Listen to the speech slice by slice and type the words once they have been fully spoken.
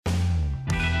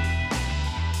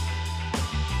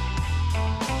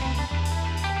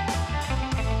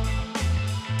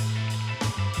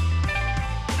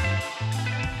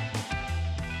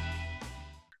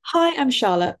Hi, I'm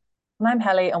Charlotte. And I'm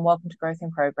Helly, and welcome to Growth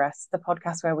in Progress, the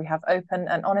podcast where we have open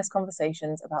and honest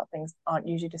conversations about things that aren't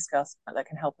usually discussed but that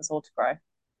can help us all to grow.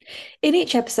 In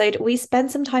each episode, we spend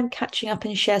some time catching up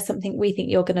and share something we think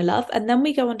you're going to love. And then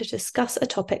we go on to discuss a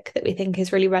topic that we think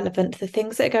is really relevant to the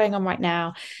things that are going on right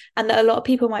now and that a lot of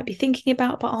people might be thinking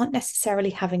about but aren't necessarily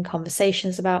having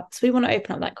conversations about. So we want to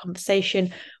open up that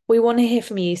conversation. We want to hear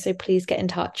from you. So please get in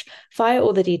touch via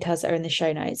all the details that are in the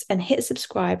show notes and hit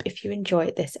subscribe if you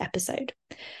enjoyed this episode.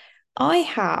 I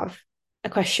have a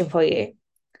question for you.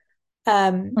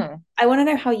 Hmm. I want to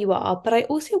know how you are, but I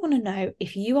also want to know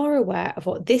if you are aware of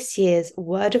what this year's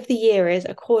word of the year is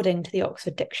according to the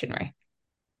Oxford Dictionary.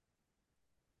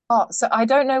 Oh, so I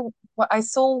don't know what I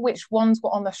saw which ones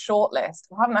were on the short list.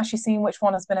 I haven't actually seen which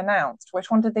one has been announced. Which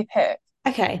one did they pick?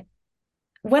 Okay,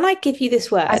 when I give you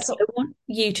this word, I saw I want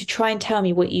you to try and tell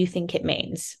me what you think it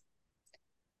means.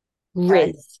 okay.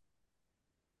 Riz.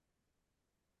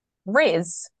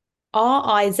 Riz.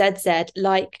 Rizz,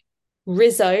 like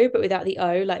Rizzo, but without the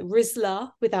O, like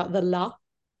Rizla without the la.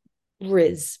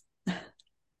 Riz.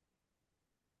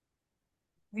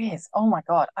 Riz. Oh my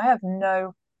God. I have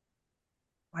no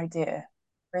idea.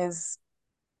 Riz.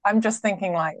 I'm just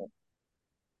thinking like,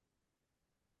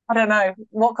 I don't know.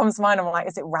 What comes to mind? I'm like,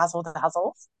 is it razzle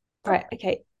dazzle? Right,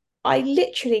 okay. I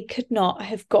literally could not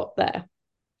have got there.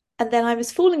 And then I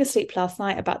was falling asleep last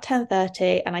night about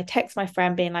 10:30 and I text my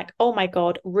friend being like, "Oh my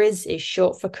god, Riz is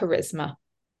short for charisma."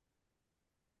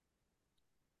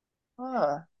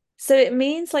 Oh, So it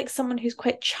means like someone who's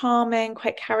quite charming,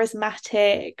 quite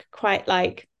charismatic, quite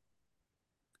like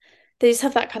they just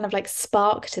have that kind of like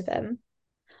spark to them.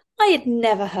 I had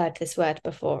never heard this word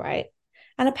before, right?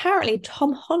 And apparently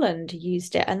Tom Holland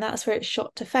used it and that's where it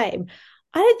shot to fame.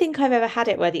 I don't think I've ever had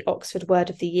it where the Oxford word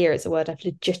of the year is a word I've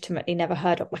legitimately never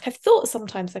heard of. Like I've thought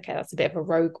sometimes, okay, that's a bit of a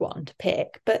rogue one to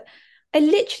pick, but I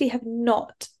literally have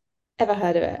not ever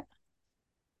heard of it.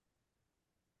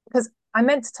 because I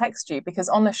meant to text you because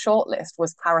on the short list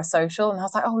was parasocial, and I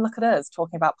was like, oh, look at us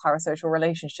talking about parasocial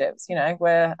relationships.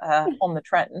 We're on the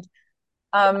trend.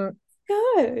 Um,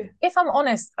 Go. if I'm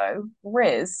honest though,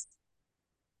 Riz,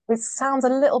 it sounds a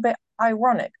little bit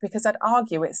ironic because I'd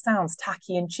argue it sounds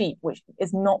tacky and cheap, which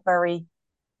is not very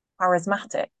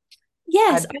charismatic.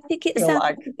 Yes, I I think it feel sounds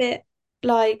like, a bit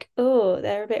like, oh,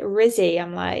 they're a bit rizzy.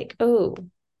 I'm like, oh,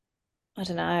 I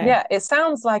don't know. yeah, it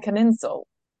sounds like an insult.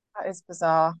 That is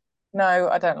bizarre. No,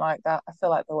 I don't like that. I feel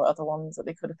like there were other ones that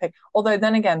they could have picked. Although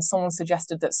then again, someone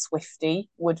suggested that Swifty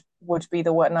would be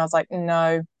the word, and I was like,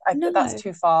 no, that's No.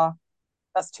 too far.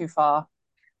 That's too far.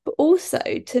 But also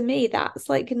to me, that's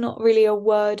like not really a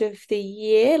word of the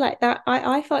year. Like that,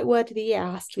 I feel like word of the year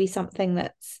has to be something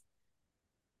that's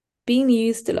been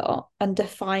used a lot and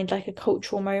defined like a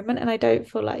cultural moment. And I don't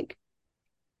feel like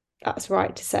that's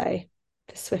right to say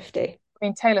for Swifty. I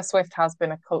mean, Taylor Swift has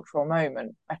been a cultural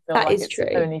moment. I feel That like is it's true.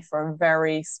 only for a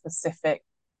very specific.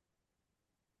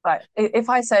 Like, if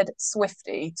I said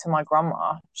Swifty to my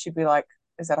grandma, she'd be like,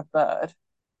 "Is that a bird?"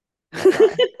 I'm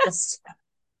like, no, just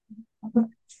I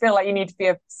feel like you need to be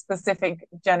a specific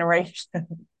generation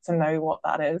to know what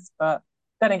that is. But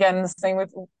then again, the same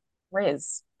with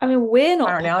Riz. I mean, we're not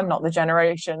Apparently, I'm part, not the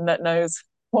generation that knows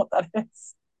what that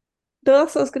is.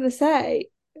 that's what I was gonna say.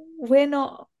 We're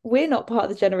not part of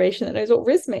the generation that knows what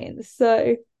Riz means.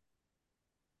 So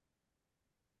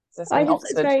Does this I mean just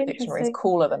it's Oxford very Dictionary is interesting.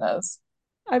 cooler than us?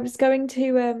 I was going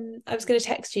to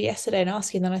text you yesterday and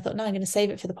ask you, and then I thought, no, I'm going to save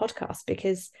it for the podcast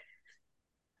because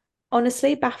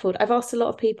honestly, baffled. I've asked a lot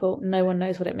of people, no one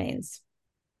knows what it means.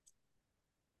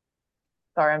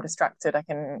 Sorry, I'm distracted. I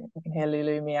can hear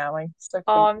Lulu meowing. So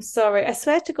Oh, cute. I'm sorry. I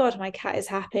swear to God, my cat is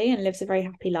happy and lives a very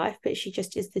happy life, but she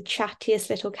just is the chattiest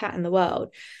little cat in the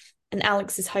world. And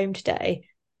Alex is home today,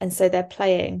 and so they're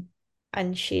playing,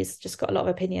 and she's just got a lot of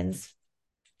opinions.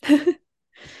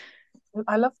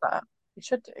 I love that. You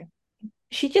should do.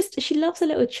 She loves a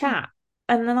little chat.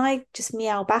 And then I just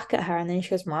meow back at her, and then she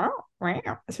goes, meow,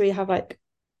 meow. So we have like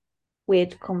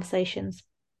weird conversations.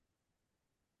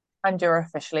 And you're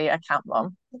officially a cat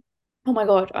mom. Oh my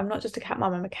God, I'm not just a cat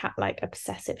mom, I'm a cat like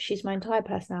obsessive. She's my entire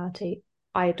personality.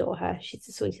 I adore her. She's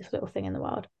the sweetest little thing in the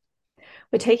world.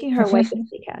 We're taking her away this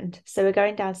weekend. So we're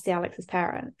going down to see Alex's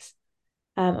parents.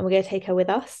 And we're going to take her with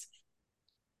us.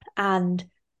 And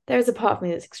there is a part of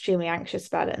me that's extremely anxious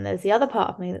about it. And there's the other part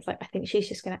of me that's like, I think she's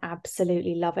just going to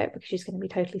absolutely love it because she's going to be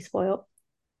totally spoiled.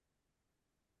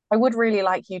 I would really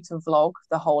like you to vlog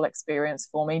the whole experience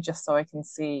for me, just so I can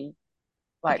see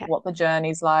like Okay. what the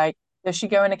journey's like. Does she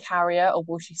go in a carrier or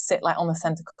will she sit like on the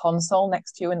center console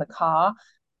next to you in the car?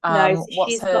 No, so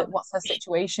What's she's got. her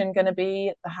situation going to be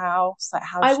at the house? Like,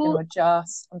 how's I she going to will.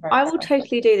 adjust? I'm very I will excited.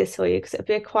 totally do this for you because it'll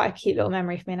be quite a cute little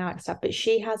memory for me and Alex stuff. But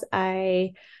she has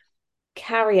a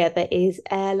carrier that is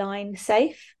airline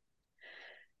safe.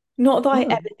 Not that I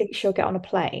ever Mm, think she'll get on a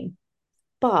plane,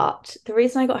 but the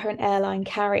reason I got her an airline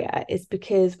carrier is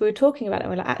because we were talking about it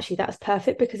and we're like, actually, that's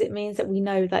perfect because it means that we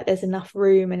know that there's enough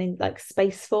room and in, like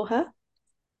space for her.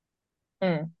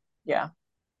 mm, yeah,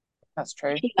 that's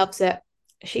true. She loves it.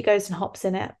 She goes and hops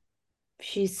in it.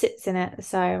 She sits in it.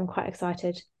 So I'm quite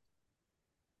excited.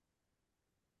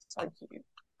 So cute.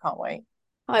 Can't wait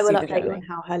I to will see the update you on journey.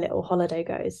 how her little holiday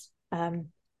goes.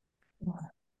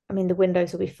 I mean, the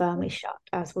windows will be firmly shut,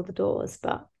 as will the doors,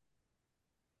 but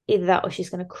either that or she's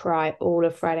going to cry all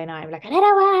of Friday night. I'm like, I don't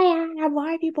know where I am.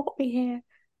 Why have you brought me here?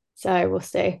 So we'll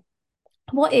see.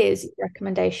 What is your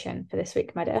recommendation for this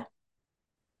week, my dear?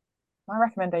 My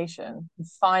recommendation, I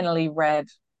finally read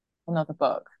another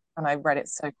book and I read it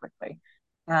so quickly.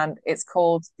 And it's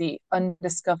called The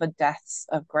Undiscovered Deaths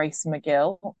of Grace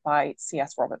McGill by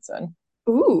C.S. Robertson.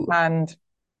 Ooh. And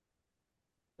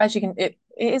as you can, it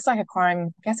is like a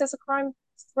crime, I guess it's a crime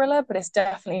thriller, but it's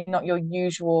definitely not your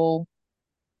usual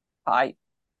type.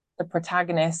 The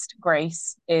protagonist,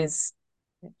 Grace,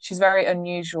 she's very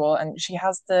unusual and she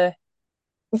has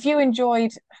if you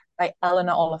enjoyed like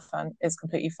Eleanor Oliphant is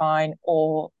completely fine,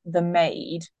 or The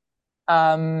Maid.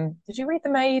 Did you read The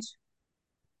Maid?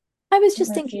 I was I don't just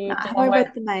know if thinking you, that. the Have I one where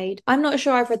read The Maid? I'm not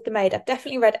sure I've read The Maid. I've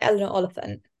definitely read Eleanor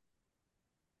Oliphant.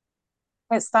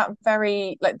 it's that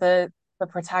very like the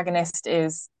protagonist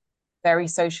is very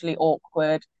socially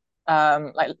awkward,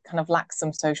 like kind of lacks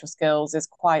some social skills, is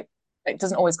quite it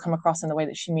doesn't always come across in the way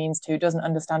that she means to, doesn't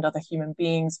understand other human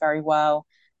beings very well.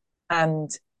 And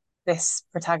this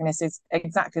protagonist is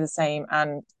exactly the same.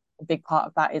 And a big part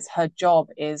of that is her job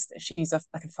is that she's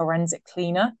like a forensic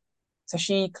cleaner. So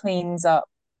she cleans up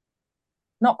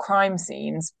not crime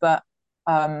scenes, but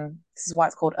this is why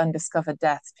it's called undiscovered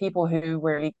deaths. People who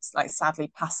really like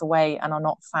sadly pass away and are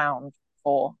not found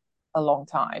for a long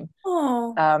time.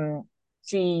 Oh, Um,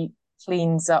 she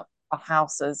cleans up our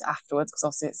houses afterwards because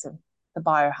obviously it's a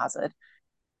biohazard,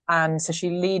 and so she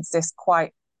leads this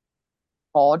quite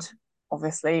odd,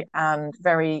 obviously, and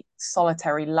very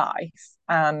solitary life.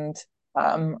 And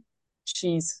um,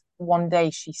 she's one day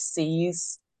she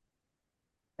sees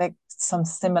like some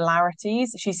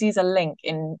similarities. She sees a link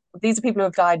in these are people who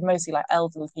have died, mostly like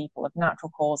elderly people of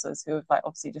natural causes who have like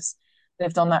obviously just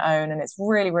lived on their own, and it's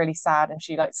really, really sad. And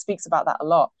she like speaks about that a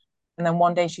lot. And then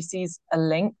one day she sees a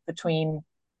link between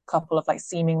a couple of like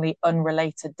seemingly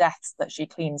unrelated deaths that she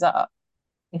cleans up.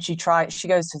 And she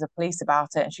goes to the police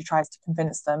about it and she tries to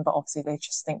convince them, but obviously they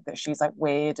just think that she's like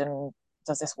weird and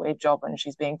does this weird job and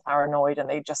she's being paranoid and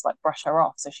they just like brush her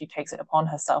off. So she takes it upon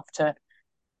herself to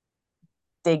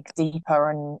dig deeper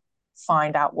and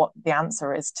find out what the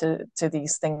answer is to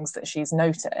these things that she's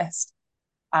noticed.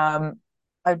 Um,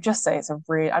 I would just say it's a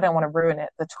really I don't want to ruin it.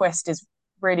 The twist is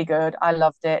really good. I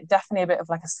loved it. Definitely a bit of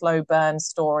like a slow burn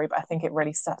story, but I think it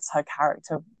really sets her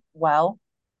character well.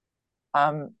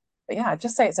 But yeah, I'd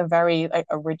just say it's a very like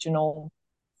original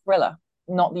thriller,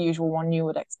 not the usual one you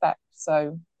would expect.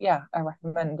 So yeah, I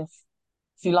recommend if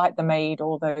you like The Maid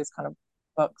or those kind of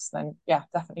books, then yeah,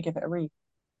 definitely give it a read.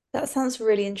 that sounds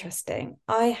really interesting.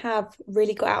 I have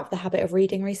really got out of the habit of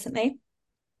reading recently.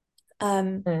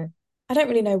 Um, Mm, I don't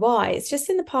really know why. It's just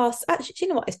in the past. Actually, do you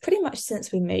know what? It's pretty much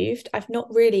since we moved. I've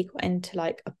not really got into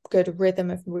like a good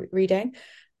rhythm of reading.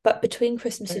 But between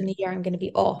Christmas and mm, New Year, I'm going to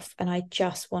be off, and I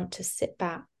just want to sit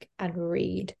back and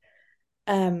read,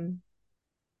 um,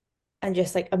 and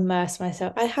just like immerse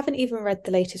myself. I haven't even read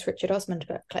the latest Richard Osman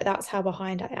book. Like that's how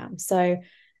behind I am. So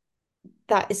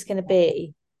that is going to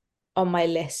be on my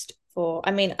list for.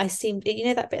 I mean, I seem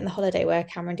that bit in the holiday where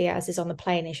Cameron Diaz is on the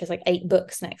plane and she has like 8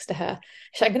 books next to her.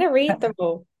 She's like, I'm going to read them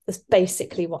all. That's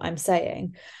basically what I'm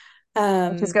saying.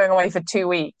 She's Um, going away for 2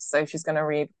 weeks, so she's going to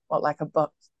read what like a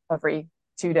book every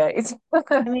 2 days.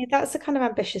 I mean, that's the kind of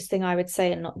ambitious thing I would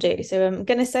say and not do. So I'm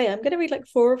going to say I'm going to read like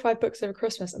 4 or 5 books over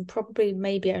Christmas and probably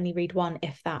maybe only read one,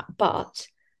 if that. But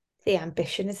the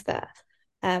ambition is there.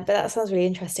 But that sounds really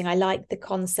interesting. I like the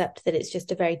concept that it's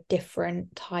just a very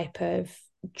different type of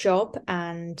job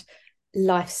and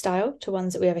lifestyle to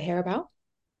ones that we ever hear about.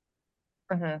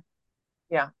 Mm-hmm.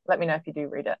 Yeah, let me know if you do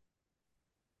read it.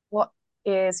 What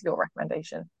is your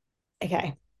recommendation?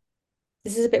 Okay,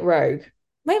 this is a bit rogue.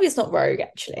 Maybe it's not rogue,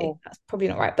 actually. Oh, That's probably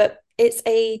not right. But it's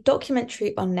a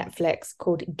documentary on Netflix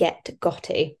called Get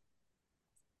Gotti.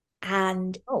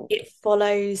 And oh, it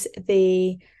follows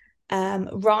the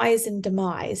rise and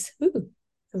demise. Ooh,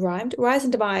 rhymed. Rise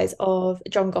and demise of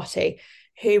John Gotti,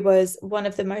 who was one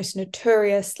of the most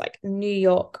notorious like New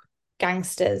York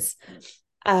gangsters.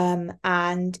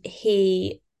 And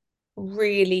he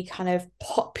really kind of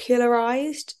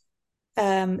popularized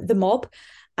the mob.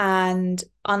 And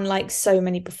unlike so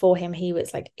many before him, he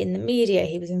was like in the media,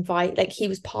 he was invited, like he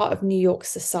was part of New York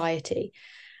society.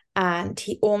 And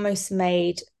he almost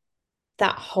made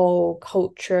that whole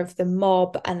culture of the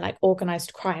mob and like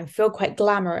organized crime feel quite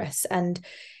glamorous. And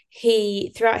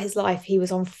he, throughout his life, he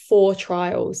was on 4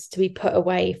 trials to be put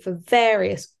away for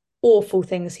various awful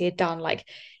things he had done. Like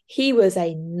he was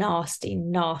a nasty,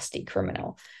 nasty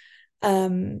criminal.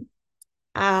 And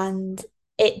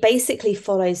it basically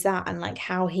follows that and like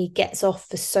how he gets off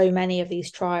for so many of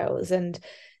these trials and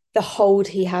the hold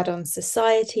he had on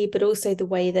society, but also the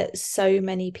way that so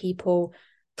many people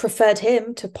preferred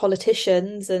him to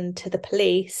politicians and to the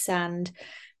police and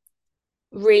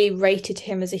really rated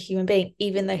him as a human being,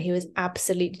 even though he was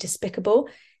absolutely despicable.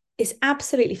 It's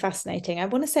absolutely fascinating. I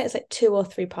want to say it's like 2 or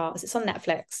 3 parts. It's on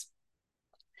Netflix.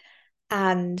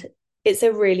 And it's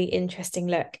a really interesting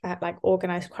look at like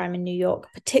organized crime in New York,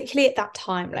 particularly at that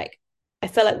time. Like I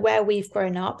feel like where we've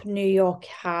grown up, New York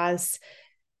has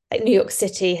like New York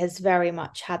City has very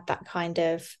much had that kind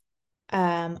of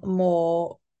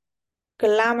more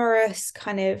glamorous,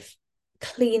 kind of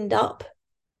cleaned up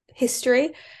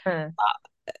history. Mm.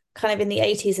 But kind of in the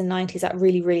 80s and 90s, that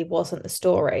really, really wasn't the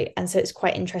story. And so it's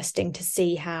quite interesting to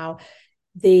see how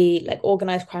the like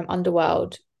organized crime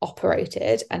underworld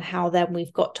operated and how then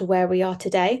we've got to where we are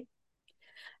today.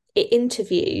 It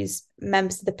interviews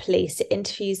members of the police, it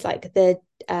interviews like the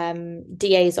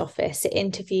DA's office, it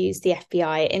interviews the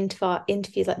FBI, it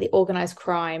interviews like the organized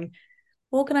crime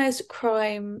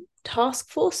task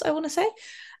force, I want to say.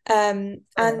 And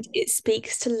it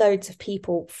speaks to loads of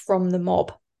people from the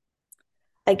mob,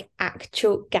 like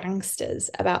actual gangsters,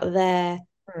 about their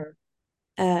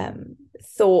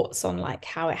thoughts on like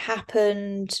how it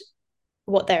happened,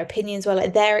 what their opinions were,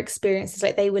 like their experiences,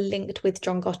 like they were linked with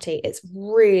John Gotti. It's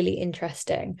really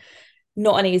interesting.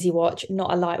 Not an easy watch,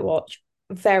 not a light watch.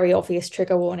 Very obvious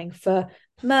trigger warning for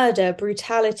murder,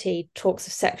 brutality, talks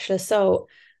of sexual assault,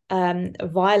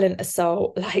 violent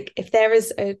assault. Like if there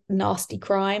is a nasty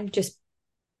crime, just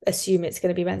assume it's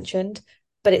going to be mentioned.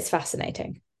 But it's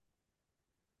fascinating.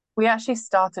 We actually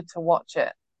started to watch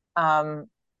it. I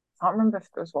can't remember if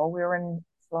it was while we were in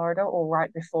Florida or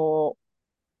right before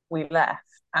we left,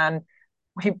 and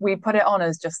we put it on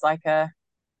as just like I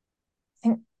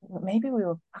think maybe we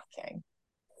were packing,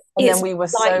 and then It's we were light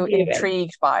so viewing.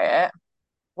 intrigued by it.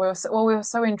 We were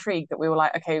so intrigued that we were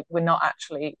like, okay, we're not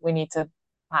actually. We need to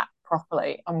pack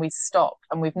properly, and we stopped,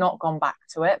 and we've not gone back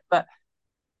to it. But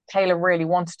Taylor really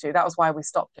wanted to. That was why we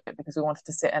stopped it because we wanted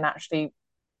to sit and actually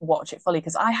watch it fully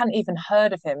because I hadn't even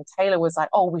heard of him. Taylor was like,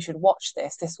 "Oh, we should watch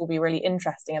this. This will be really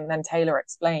interesting." And then Taylor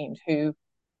explained who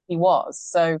he was.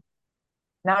 So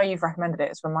now you've recommended it,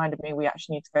 it's reminded me we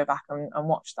actually need to go back and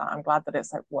watch that. I'm glad that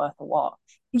it's like worth a watch.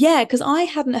 Yeah, because I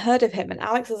hadn't heard of him, and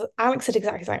Alex said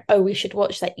exactly like, "Oh, we should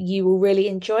watch that. You will really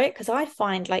enjoy it." Because I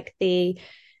find like the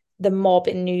mob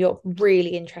in New York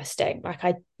really interesting. Like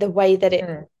the way that it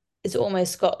Mm. is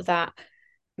almost got that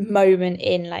moment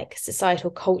in like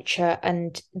societal culture,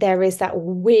 and there is that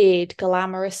weird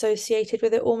glamour associated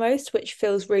with it almost, which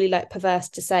feels really like perverse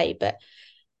to say, but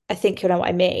I think you know what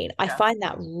I mean. I Yeah. find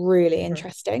that really Mm.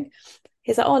 interesting.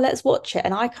 He's like, "Oh, let's watch it,"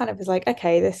 and I kind of was like,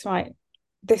 "Okay,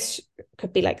 this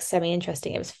could be like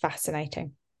semi-interesting." It was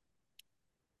fascinating.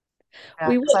 Yeah,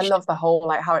 We because I watched, love the whole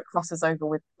like how it crosses over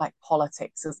with like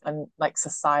politics and like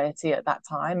society at that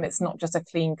time. It's not just a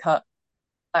clean cut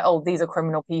like, oh, these are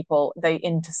criminal people. They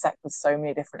intersect with so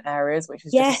many different areas, which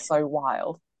is yes, just so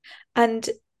wild. and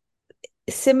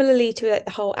similarly to like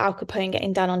the whole Al Capone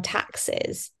getting done on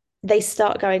taxes, they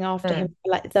start going after him Mm.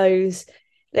 for, like those,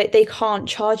 like they can't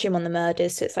charge him on the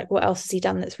murders. So it's like, what else has he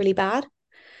done that's really bad?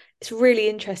 It's really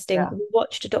interesting. Yeah. We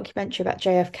watched a documentary about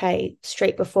JFK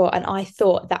straight before, and I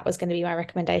thought that was going to be my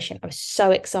recommendation. I was so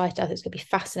excited. I thought it was going to be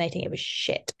fascinating. It was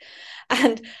shit.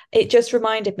 And it just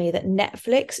reminded me that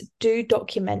Netflix do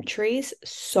documentaries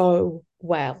so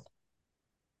well.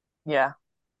 Yeah.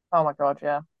 Oh my God,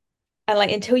 yeah. And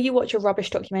like until you watch a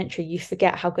rubbish documentary, you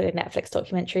forget how good a Netflix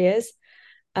documentary is.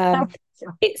 Um,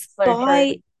 it's So true.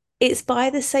 by it's by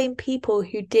the same people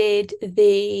who did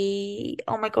the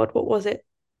oh my God, what was it?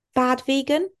 Bad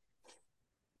Vegan.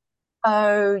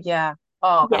 Oh yeah.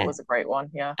 Oh, that Yeah, was a great one.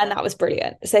 Yeah. and that was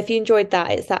brilliant. So if you enjoyed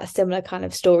that, it's that similar kind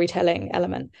of storytelling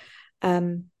element.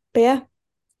 But yeah,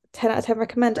 10 out of 10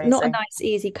 recommend. Not a Amazing. nice,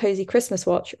 easy, cozy Christmas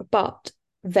watch, but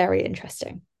very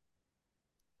interesting.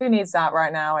 Who needs that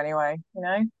right now anyway,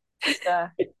 Just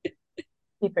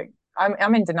keep it.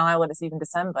 I'm in denial that it's even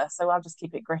December, so I'll just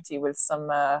keep it gritty with some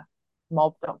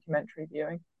mob documentary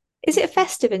viewing. Is it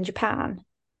festive in Japan?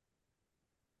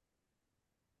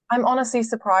 I'm honestly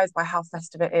surprised by how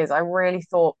festive it is. I really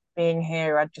thought being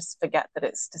here, I'd just forget that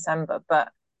it's December,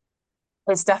 but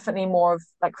it's definitely more of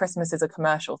like Christmas is a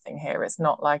commercial thing here. It's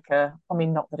not like I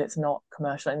mean, not that it's not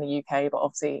commercial in the UK, but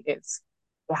obviously it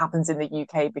happens in the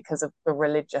UK because of the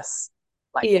religious,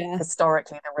 like Yeah.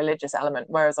 historically the religious element,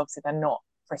 whereas obviously they're not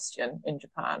Christian in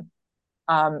Japan.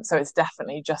 So it's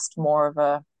definitely just more of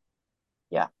a,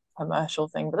 yeah, commercial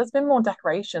thing. But there's been more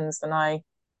decorations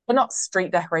but not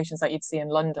street decorations like you'd see in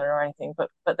London or anything, but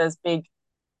there's big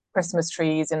Christmas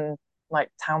trees in like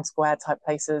town square type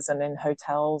places and in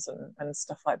hotels and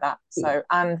stuff like that. So,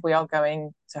 and we are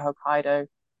going to Hokkaido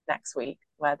next week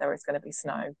where there is going to be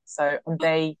snow. So, and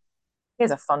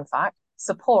here's a fun fact: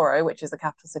 Sapporo, which is the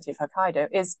capital city of Hokkaido,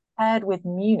 is paired with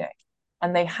Munich,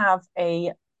 and they have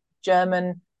a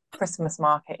German Christmas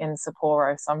market in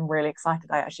Sapporo. So I'm really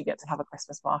excited. I actually get to have a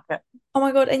Christmas market. Oh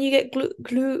my God. And you get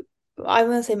glue. I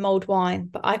want to say mulled wine,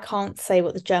 but I can't say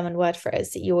what the German word for it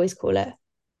is that you always call it.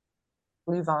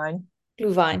 Glühwein.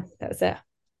 Glühwein. That's it.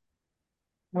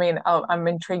 I mean, oh, I'm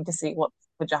intrigued to see what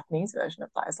the Japanese version of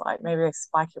that is like. Maybe they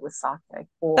spike it with sake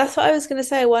or That's what I was going to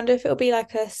say. I wonder if it'll be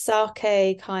like a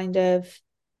sake kind of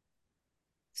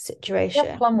we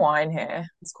have situation. plum wine here.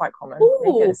 It's quite common.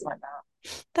 Maybe Ooh, it's like that.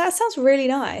 that sounds really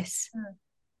nice. Yeah.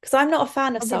 Because I'm not a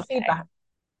fan of I'll give sake. feedback.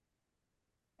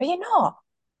 But you're not.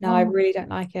 No, I Oh, really don't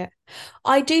like it.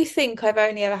 I do think I've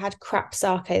only ever had crap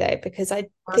sake though, because I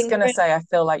I was think gonna say I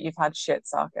feel like you've had shit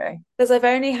sake. because I've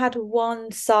only had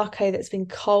one sake that's been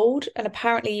cold, and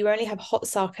apparently you only have hot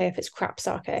sake if it's crap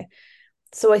sake.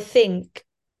 So I think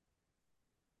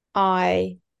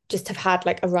I just have had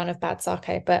like a run of bad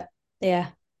sake, but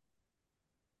yeah.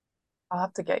 I'll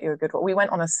have to get you a good one. We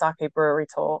went on a sake brewery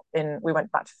tour we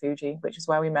went back to Fuji, which is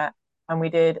where we met, and we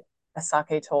did a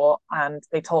sake tour and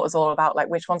they taught us all about like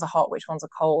which ones are hot, which ones are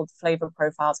cold, flavor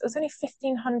profiles. It was only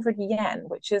 1,500 yen,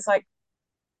 which is like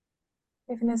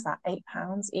even is that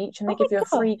 £8 each? And they Oh my give you a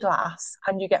God, free glass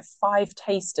and you get five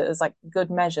tasters, like good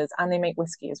measures, and they make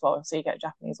whiskey as well. So you get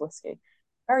Japanese whiskey.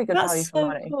 Very good value that's for so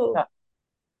money. cool. But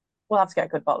we'll have to get a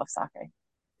good bottle of sake.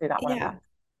 Do that when I'm Yeah, back.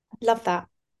 love that.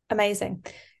 Amazing.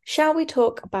 Shall we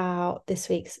talk about this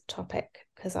week's topic?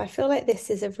 Because I feel like this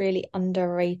is a really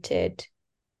underrated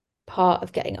part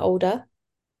of getting older.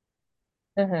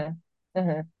 Mm-hmm.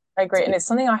 Mm-hmm. I agree. And it's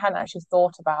something I hadn't actually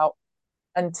thought about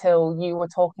until you were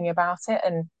talking about it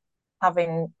and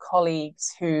having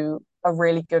colleagues who are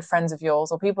really good friends of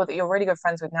yours or people that you're really good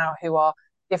friends with now who are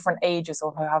different ages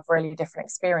or who have really different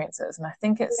experiences. And I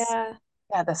think it's Yeah.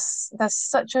 yeah, there's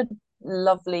such a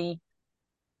lovely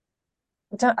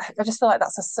I just feel like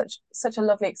that's such a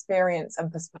lovely experience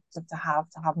and perspective to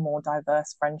have more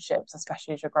diverse friendships,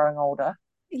 especially as you're growing older.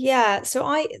 Yeah, so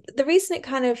the reason it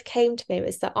kind of came to me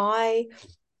was that I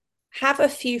have a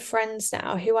few friends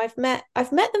now who I've met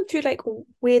them through like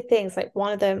weird things. Like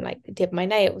one of them like did my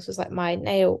nails, was like my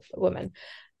nail woman.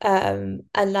 And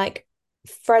like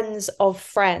friends of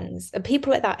friends and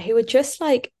people like that who are just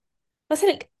like, I say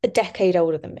like a decade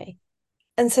older than me.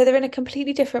 And so they're in a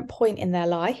completely different point in their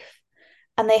life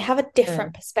and they have a Mm,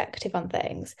 different perspective on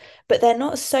things, but they're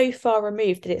not so far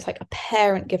removed that it's like a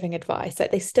parent giving advice.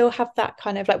 Like they still have that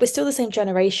kind of like, we're still the same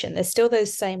generation. There's still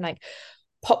those same like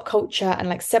pop culture and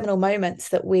like seminal moments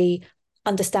that we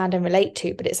understand and relate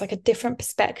to, but it's like a different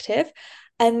perspective.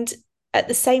 And at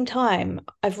the same time,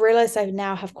 I've realized I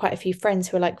now have quite a few friends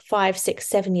who are like 5, 6,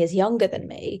 7 years younger than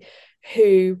me,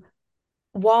 who,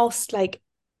 whilst like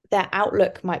their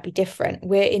outlook might be different,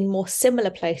 we're in more similar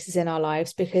places in our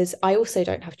lives because I also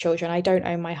don't have children. I don't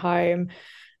own my home.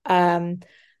 Um,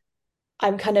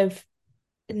 I'm kind of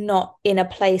not in a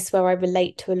place where I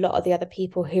relate to a lot of the other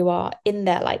people who are in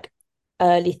their like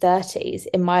early 30s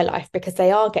in my life because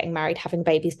they are getting married, having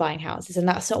babies, buying houses, and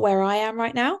that's not where I am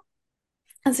right now.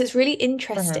 And so it's really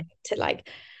interesting hmm to like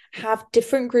have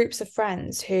different groups of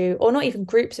friends who, or not even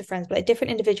groups of friends, but like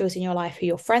different individuals in your life who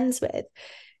you're friends with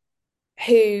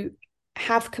who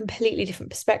have completely different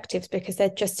perspectives because they're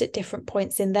just at different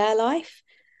points in their life.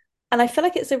 And I feel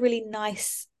like it's a really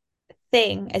nice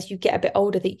thing as you get a bit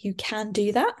older that you can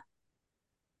do that.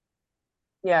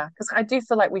 Yeah, because I do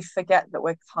feel like we forget that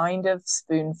we're kind of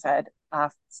spoon fed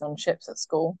our friendships at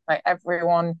school. Like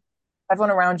everyone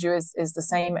around you is the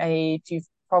same age. You've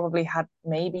probably had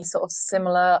maybe sort of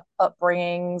similar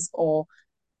upbringings or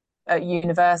at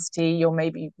university, you're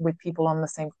maybe with people on the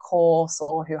same course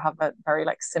or who have a very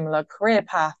like similar career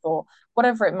path or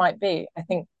whatever it might be. I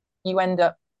think you end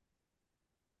up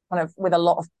kind of with a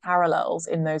lot of parallels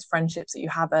in those friendships that you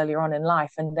have earlier on in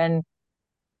life. And then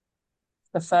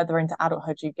the further into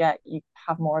adulthood you get, you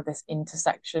have more of this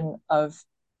intersection of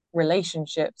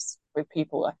relationships with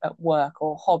people at work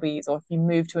or hobbies, or if you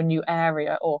move to a new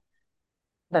area, or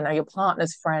I don't know, your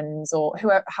partner's friends, or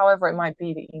whoever, however it might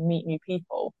be that you meet new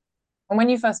people. And when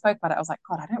you first spoke about it, I was like,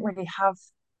 God, I don't really have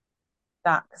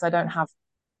that because I don't have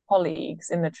colleagues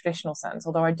in the traditional sense.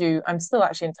 Although I'm still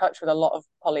actually in touch with a lot of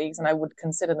colleagues and I would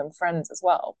consider them friends as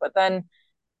well. But then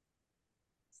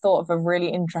thought of a really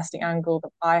interesting angle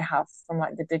that I have from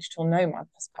like the digital nomad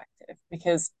perspective,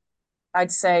 because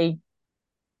I'd say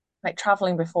like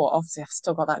traveling before, obviously I've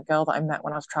still got that girl that I met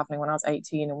when I was traveling when I was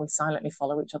 18 and we silently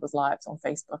follow each other's lives on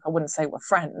Facebook. I wouldn't say we're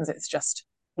friends, it's just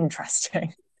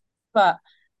interesting. But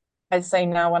I'd say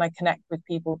now when I connect with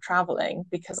people traveling,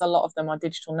 because a lot of them are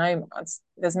digital nomads,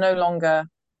 there's no longer,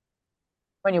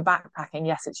 when you're backpacking,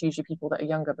 yes, it's usually people that are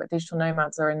younger, but digital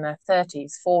nomads are in their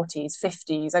 30s, 40s,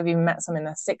 50s. I've even met some in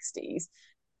their 60s.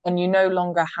 And you no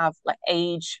longer have like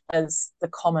age as the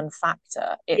common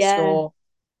factor. It's Yeah. your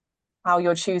how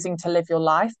you're choosing to live your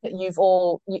life. But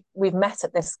we've met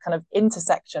at this kind of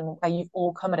intersection where you've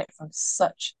all come at it from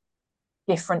such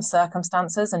different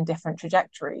circumstances and different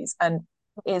trajectories. And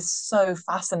it is so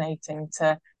fascinating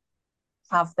to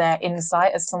have their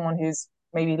insight as someone who's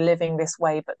maybe living this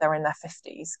way, but they're in their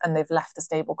 50s and they've left a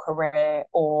stable career,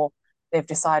 or they've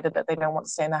decided that they don't want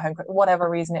to stay in their home, whatever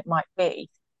reason it might be.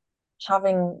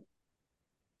 Having,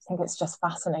 I think it's just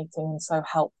fascinating and so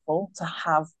helpful to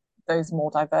have those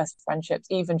more diverse friendships,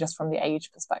 even just from the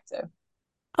age perspective.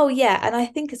 Oh, yeah. And I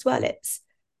think as well,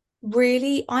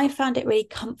 I found it really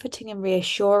comforting and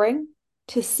reassuring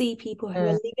to see people who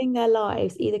are Mm. living their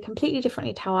lives either completely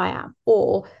differently to how I am,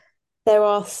 or there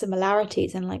are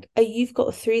similarities. And like, oh, you've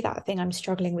got through that thing I'm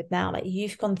struggling with now. Like,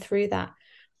 you've gone through that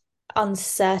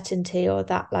uncertainty, or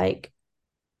that like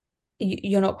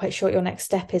you're not quite sure what your next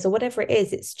step is, or whatever it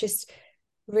is. It's just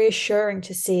reassuring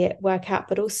to see it work out,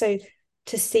 but also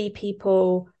to see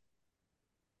people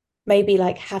maybe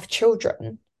like have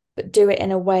children, but do it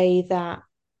in a way that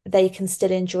they can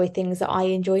still enjoy things that I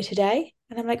enjoy today.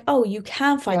 And I'm like, oh, you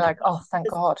can You're find like, oh, thank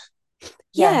God.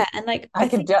 Yeah, yeah. And like, I I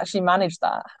could think actually manage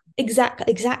that.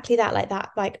 exactly that, like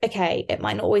that, like, okay, it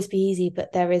might not always be easy,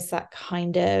 but there is that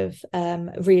kind of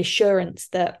reassurance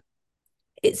that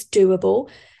it's doable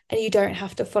and you don't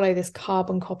have to follow this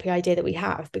carbon copy idea that we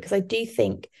have. Because I do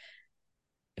think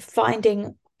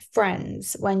finding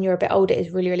friends when you're a bit older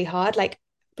is really, really hard. Like,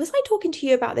 was I talking to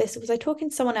you about this? Was I talking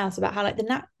to someone else about how like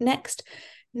the next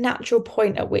natural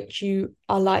point at which you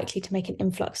are likely to make an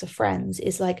influx of friends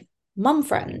is like mum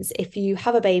friends if you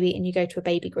have a baby and you go to a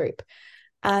baby group.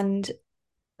 And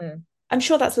Mm. I'm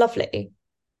sure that's lovely,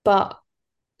 but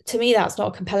to me, that's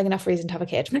not a compelling enough reason to have a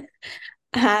kid.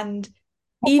 And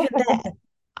even then,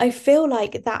 I feel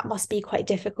like that must be quite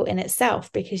difficult in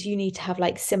itself because you need to have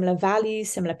like similar values,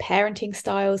 similar parenting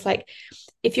styles. Like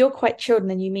if you're quite chilled and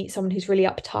then you meet someone who's really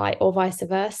uptight or vice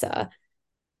versa,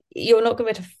 you're not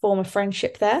going to form a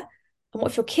friendship there. And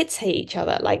what if your kids hate each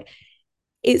other? Like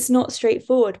it's not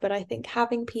straightforward, but I think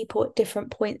having people at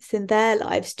different points in their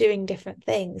lives doing different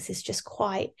things is just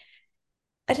quite,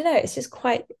 I don't know, it's just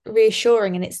quite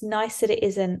reassuring. And it's nice that it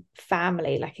isn't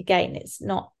family. Like again, it's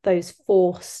not those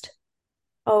forced,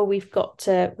 oh, we've got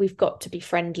to be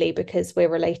friendly because we're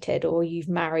related, or you've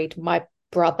married my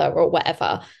brother or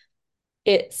whatever.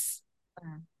 It's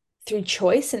Mm. through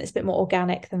choice and it's a bit more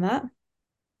organic than that.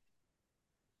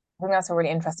 I think that's a really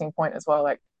interesting point as well.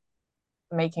 Like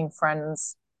making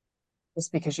friends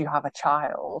just because you have a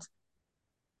child.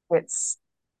 It's,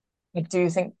 I do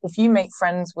think if you make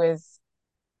friends with,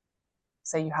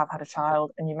 say, you have had a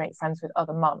child and you make friends with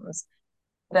other mums,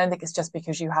 I don't think it's just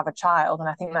because you have a child. And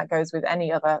I think that goes with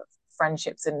any other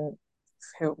friendships in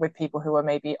who with people who are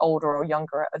maybe older or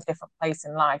younger at a different place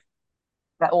in life.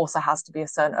 There also has to be a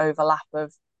certain overlap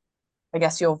of, I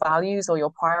guess, your values or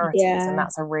your priorities. And Yeah.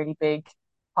 that's a really big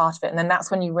part of it. And then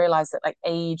that's when you realize that like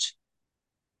age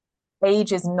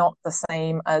is not the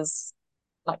same as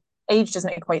like age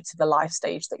doesn't equate to the life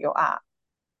stage that you're at.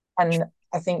 And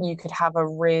I think you could have a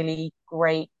really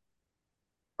great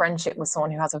friendship with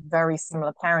someone who has a very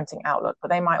similar parenting outlook,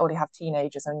 but they might already have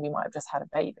teenagers and you might have just had a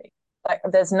baby. Like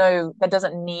there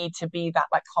doesn't need to be that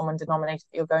like common denominator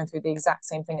that you're going through the exact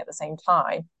same thing at the same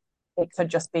time. It could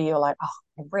just be you're like, oh,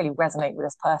 I really resonate with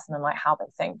this person and like how they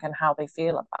think and how they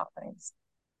feel about things.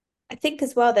 I think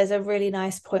as well, there's a really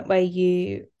nice point where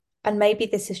and maybe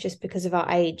this is just because of our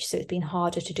age, so it's been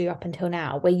harder to do up until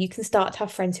now, where you can start to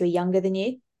have friends who are younger than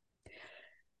you.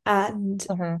 And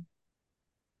Mm-hmm.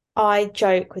 I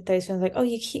joke with those friends like, oh,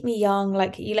 you keep me young,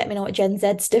 like you let me know what Gen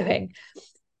Z's doing.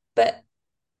 But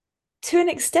to an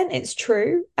extent, it's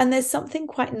true. And there's something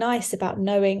quite nice about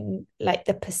knowing like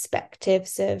the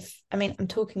perspectives of, I mean, I'm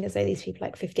talking as though these people are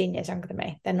like 15 years younger than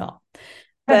me. They're not.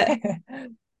 But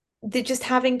they're just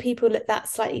having people at that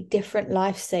slightly different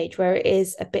life stage where it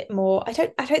is a bit more, I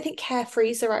don't think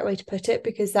carefree is the right way to put it,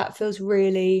 because that feels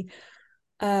really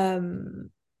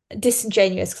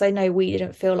disingenuous, because I know we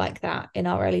didn't feel like that in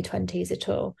our early 20s at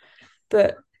all.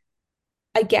 But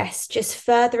I guess just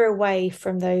further away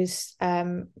from those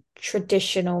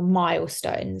traditional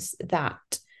milestones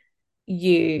that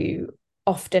you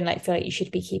often like feel like you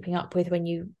should be keeping up with when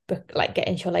you like get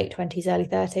into your late 20s, early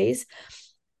 30s.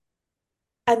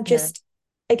 And Mm, just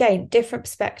again, different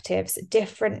perspectives,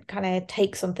 different kind of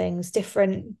takes on things,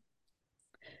 different,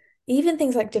 even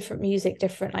things like different music,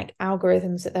 different like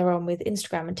algorithms that they're on with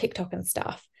Instagram and TikTok and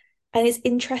stuff. And it's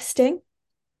interesting,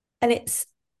 and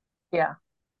yeah.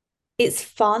 it's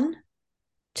fun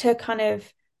to kind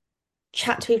of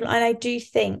chat to people. And I do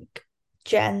think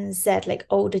Gen Z, like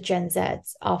older Gen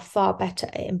Zs, are far better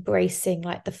at embracing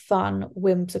like the fun,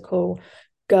 whimsical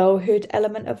girlhood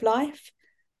element of life.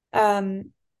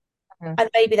 Um, Mm, and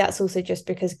maybe that's also just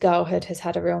because girlhood has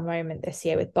had a real moment this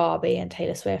year with Barbie and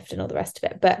Taylor Swift and all the rest of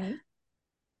it. But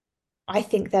I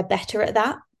think they're better at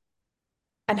that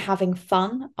and having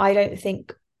fun. I don't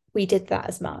think we did that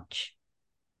as much.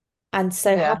 And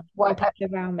so yeah. having Well, more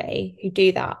people around me who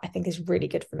do that, I think is really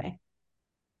good for me.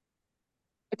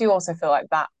 I do also feel like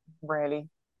that really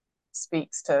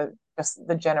speaks to just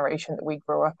the generation that we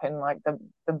grew up in, like the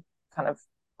kind of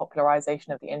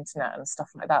popularization of the internet and stuff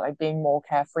like that, like being more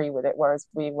carefree with it, whereas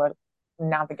we were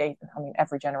navigating. I mean,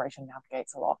 every generation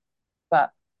navigates a lot, but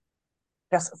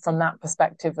just from that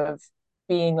perspective of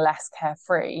being less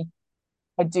carefree,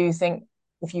 I do think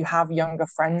if you have younger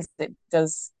friends, it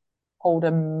does hold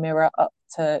a mirror up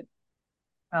to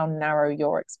how narrow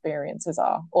your experiences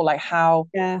are, or like how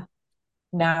Yeah.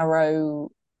 narrow,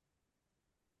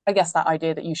 I guess, that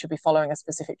idea that you should be following a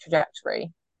specific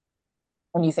trajectory.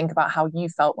 When you think about how you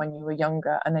felt when you were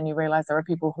younger, and then you realize there are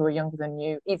people who are younger than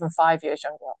you, even 5 years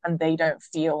younger, and they don't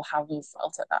feel how you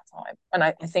felt at that time. And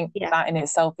I think Yeah. that in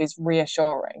itself is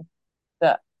reassuring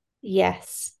that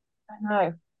Yes. I don't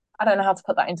know. I don't know how to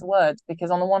put that into words,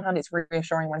 because on the one hand, it's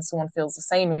reassuring when someone feels the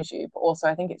same as you, but also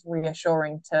I think it's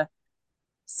reassuring to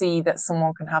see that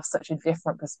someone can have such a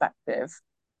different perspective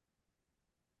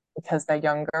because they're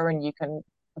younger, and you can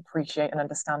appreciate and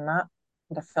understand that.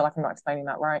 And I feel like I'm not explaining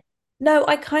that right. No,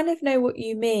 I kind of know what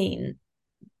you mean,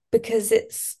 because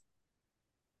it's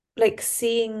like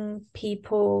seeing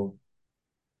people,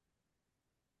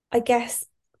 I guess,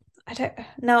 I don't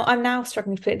know. I'm now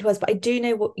struggling to put it into words, but I do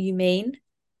know what you mean.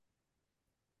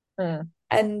 Mm,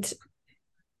 And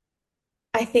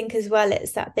I think as well,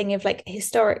 it's that thing of like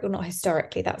historic, or not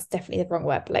historically, that's definitely the wrong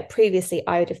word, but like previously,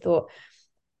 I would have thought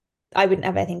I wouldn't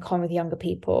have anything in common with younger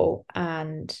people.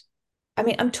 And I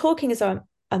mean, I'm talking as though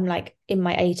I'm like in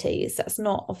my 80s. That's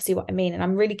not obviously what I mean. And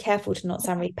I'm really careful to not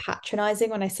sound really patronizing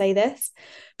when I say this,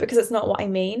 because it's not what I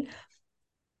mean.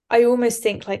 I almost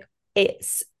think like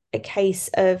it's a case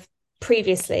of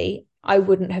previously I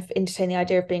wouldn't have entertained the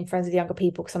idea of being friends with younger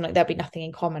people, because I'm like, there'll be nothing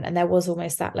in common. And there was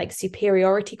almost that like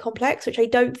superiority complex, which I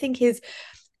don't think is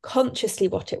consciously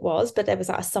what it was, but there was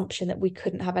that assumption that we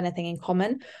couldn't have anything in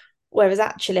common. Whereas mm,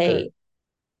 actually,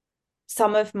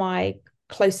 some of my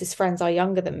closest friends are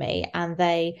younger than me, and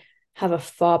they have a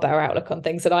far better outlook on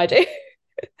things than I do.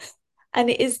 And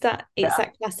it's yeah.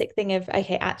 that classic thing of,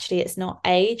 okay, actually it's not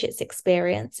age, it's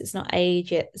experience. It's not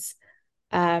age, it's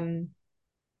um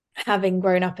having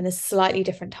grown up in a slightly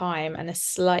different time and a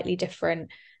slightly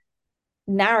different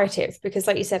narrative. Because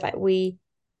like you said, like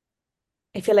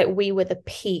I feel like we were the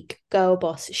peak girl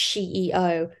boss,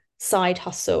 CEO, side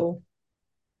hustle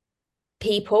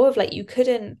people of like, you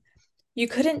couldn't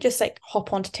just like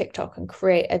hop onto TikTok and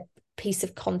create a piece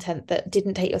of content that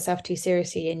didn't take yourself too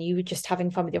seriously and you were just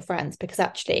having fun with your friends, because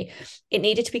actually it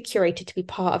needed to be curated to be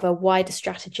part of a wider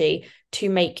strategy to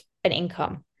make an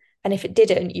income. And if it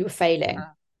didn't, you were failing,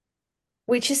 Mm,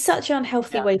 which is such an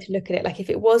unhealthy yeah. way to look at it. Like if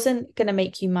it wasn't going to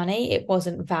make you money, it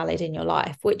wasn't valid in your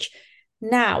life, which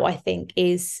now I think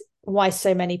is why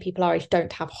so many people our age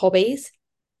don't have hobbies,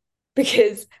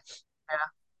 because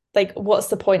like what's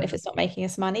the point if Mm. it's not making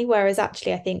us money? Whereas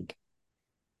actually I think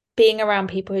being around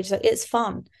people who just like, it's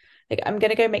fun. Like I'm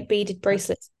gonna go make beaded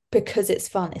bracelets because it's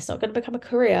fun. It's not gonna become a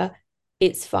career.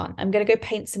 It's fun. I'm gonna go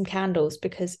paint some candles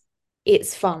because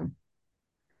it's fun.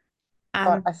 But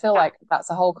And I feel like that's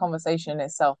a whole conversation in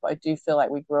itself. But I do feel like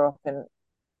we grew up in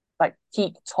like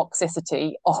peak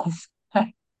toxicity of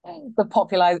the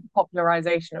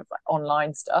popularization of like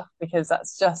online stuff, because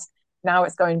that's just now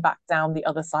it's going back down the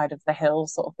other side of the hill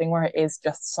sort of thing, where it is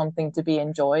just something to be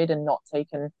enjoyed and not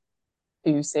taken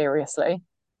too seriously.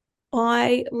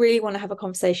 I really want to have a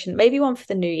conversation, maybe one for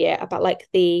the new year, about like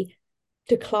the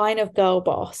decline of girl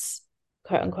boss,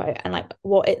 quote unquote, and like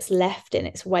what it's left in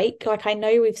its wake. Like I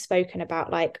know we've spoken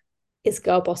about like, is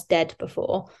girl boss dead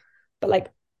before, but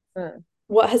like Mm.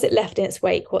 what has it left in its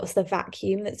wake? What's the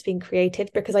vacuum that's been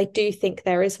created? Because I do think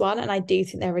there is one, and I do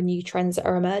think there are new trends that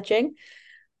are emerging.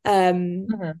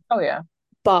 Mm-hmm. Oh yeah.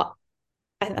 But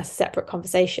I think that's a separate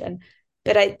conversation.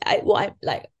 But what I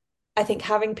like, I think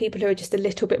having people who are just a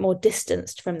little bit more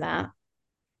distanced from that,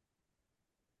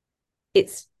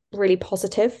 it's really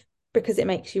positive because it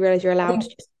makes you realize you're I allowed to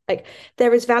think just like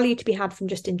there is value to be had from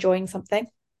just enjoying something.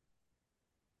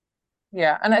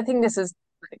 yeah, and I think this is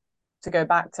like, to go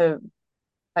back to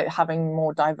like having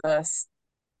more diverse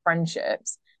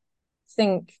friendships. I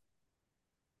think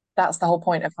that's the whole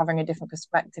point of having a different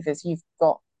perspective is you've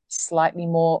got slightly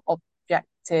more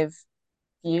objective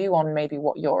view on maybe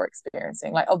what you're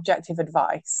experiencing, like objective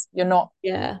advice. You're not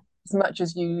Yeah. as much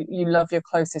as you love your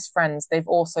closest friends, they've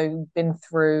also been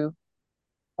through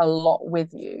a lot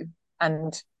with you.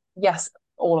 And yes,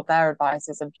 all of their advice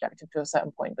is objective to a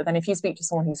certain point. But then if you speak to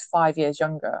someone who's 5 years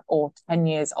younger or 10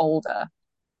 years older,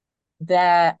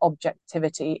 their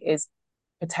objectivity is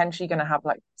potentially going to have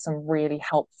like some really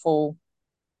helpful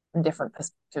and different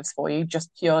perspectives for you just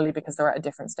purely because they're at a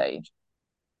different stage.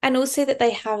 And also that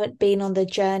they haven't been on the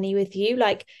journey with you.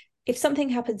 Like if something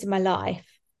happens in my life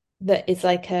that is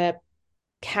like a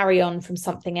carry on from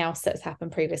something else that's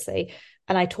happened previously,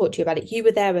 and I talked to you about it, you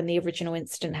were there when the original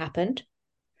incident happened.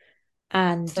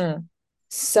 And Mm.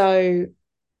 so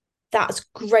that's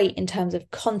great in terms of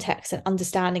context and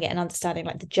understanding it and understanding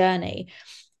like the journey.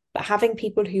 But having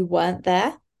people who weren't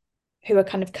there, who are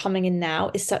kind of coming in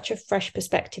now, is such a fresh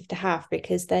perspective to have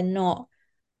because they're not,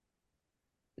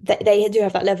 they do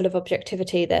have that level of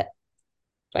objectivity that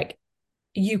like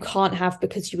you can't have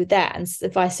because you were there and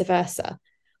vice versa.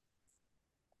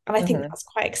 And I think Mm-hmm. that's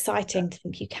quite exciting to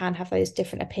think you can have those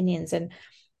different opinions. And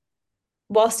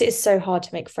whilst it is so hard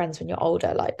to make friends when you're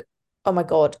older, like, oh my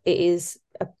God, it is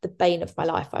the bane of my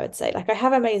life, I would say. Like, I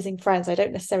have amazing friends. I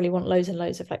don't necessarily want loads and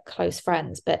loads of like close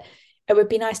friends, but it would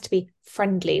be nice to be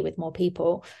friendly with more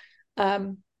people.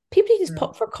 Um, People you just Mm.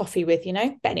 pop for a coffee with, you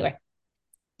know? But anyway,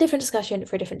 different discussion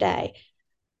for a different day.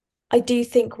 I do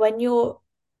think when you're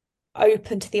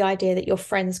open to the idea that your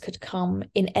friends could come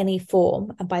in any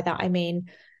form, and by that I mean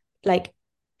like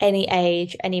any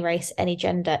age, any race, any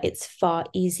gender, it's far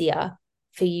easier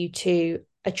for you to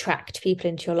attract people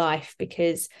into your life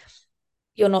because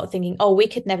you're not thinking, oh, we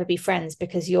could never be friends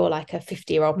because you're like a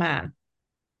 50-year-old man.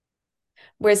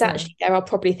 Whereas Mm. actually, there are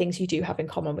probably things you do have in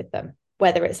common with them,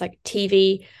 whether it's like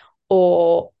TV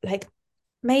or like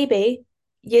maybe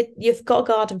you've got a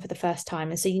garden for the first time.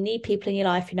 And so you need people in your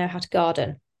life who know how to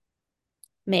garden.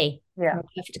 Me, I'm Yeah. a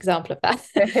perfect example of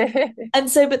that. And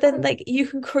so, but then like you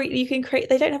can create,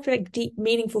 they don't have to be like deep,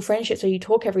 meaningful friendships where you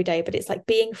talk every day, but it's like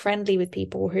being friendly with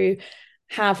people who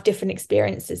have different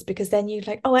experiences because then you're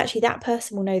like, oh, actually, that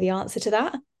person will know the answer to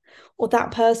that, or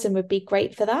that person would be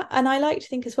great for that. And I like to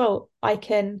think as well, I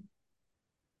can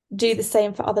do the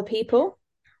same for other people.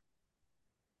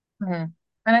 Mm-hmm.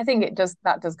 And I think it does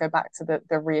that does go back to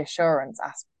the reassurance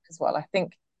aspect as well. I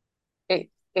think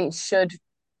it should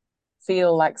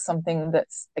feel like something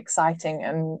that's exciting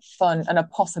and fun and a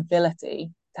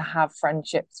possibility to have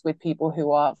friendships with people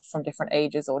who are from different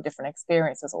ages or different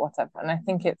experiences or whatever. And I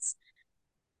think it's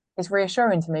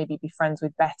reassuring to maybe be friends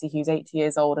with Betty, who's 80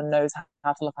 years old and knows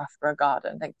how to look after a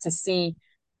garden. Like to see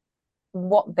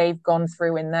what they've gone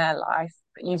through in their life,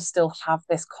 but you still have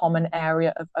this common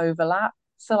area of overlap.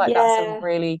 I feel like that's a Yeah.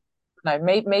 really, no,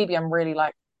 maybe I'm really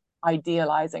like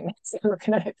idealizing this and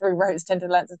looking at it through rose tinted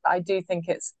lenses, but I do think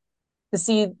it's to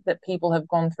see that people have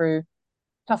gone through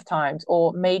tough times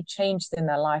or made changes in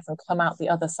their life and come out the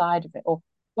other side of it or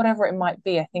whatever it might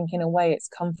be. I think in a way it's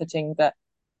comforting that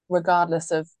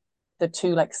regardless of the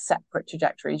two like separate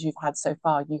trajectories you've had so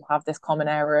far, you have this common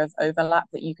area of overlap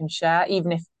that you can share,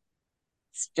 even if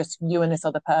it's just you and this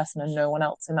other person and no one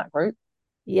else in that group.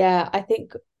 Yeah, I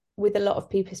think with a lot of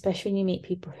people, especially when you meet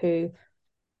people who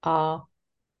are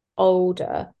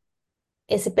older,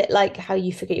 it's a bit like how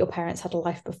you forget your parents had a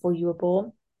life before you were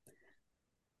born.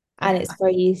 And Yeah. it's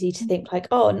very easy to think like,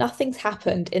 oh, nothing's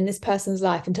happened in this person's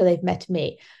life until they've met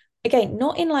me. Again,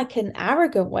 not in like an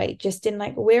arrogant way, just in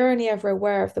like we're only ever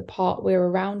aware of the part we're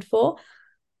around for.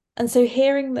 And so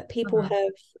hearing that people Mm-hmm.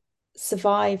 have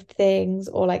survived things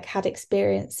or like had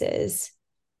experiences,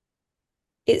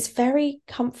 it's very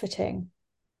comforting.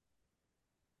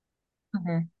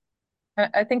 Mm-hmm.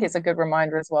 I think it's a good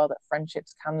reminder as well that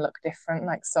friendships can look different.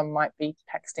 Like some might be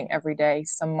texting every day,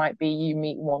 some might be you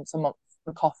meet once a month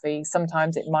for coffee.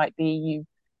 Sometimes it might be you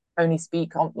only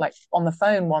speak on like on the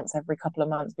phone once every couple of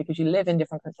months because you live in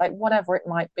different countries. Like whatever it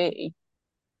might be,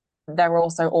 they're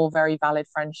also all very valid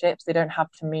friendships. They don't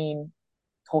have to mean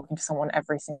talking to someone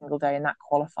every single day and that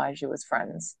qualifies you as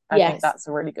friends. I think Yes. that's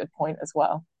a really good point as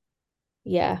well.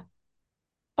 Yeah.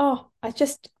 Oh, I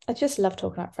just love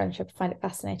talking about friendship. I find it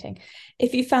fascinating.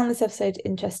 If you found this episode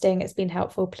interesting, it's been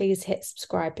helpful, please hit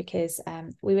subscribe because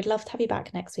we would love to have you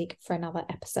back next week for another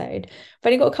episode.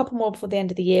 We've only got a couple more before the end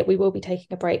of the year. We will be taking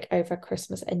a break over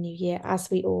Christmas and New Year,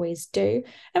 as we always do,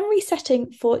 and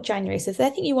resetting for January. So if there's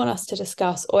anything you want us to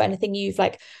discuss or anything you've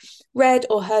like read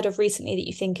or heard of recently that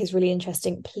you think is really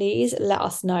interesting, please let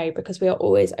us know because we are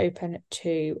always open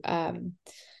to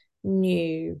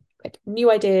new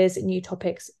ideas, new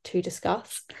topics to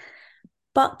discuss.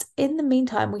 But in the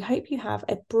meantime, we hope you have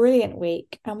a brilliant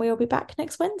week and we will be back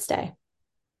next Wednesday.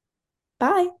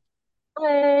 Bye.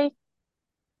 Bye.